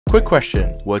Quick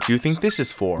question, what do you think this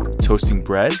is for? Toasting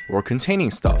bread or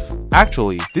containing stuff?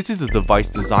 Actually, this is a device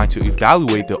designed to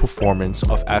evaluate the performance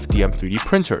of FDM 3D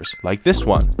printers, like this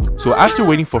one. So after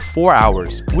waiting for 4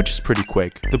 hours, which is pretty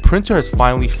quick, the printer has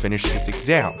finally finished its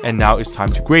exam, and now it's time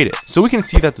to grade it. So we can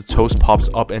see that the toast pops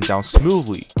up and down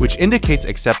smoothly, which indicates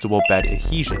acceptable bed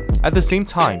adhesion. At the same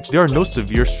time, there are no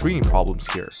severe stringing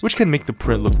problems here, which can make the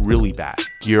print look really bad.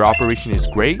 Gear operation is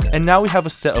great, and now we have a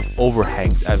set of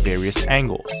overhangs at various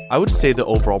angles. I would say the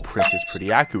overall print is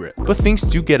pretty accurate, but things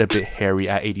do get a bit hairy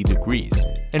at 80 degrees.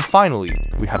 And finally,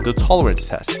 we have the tolerance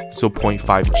test. So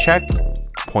 0.5 check,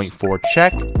 0.4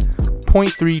 check,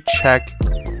 0.3 check,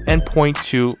 and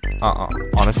 0.2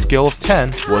 On a scale of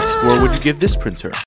 10, what score would you give this printer?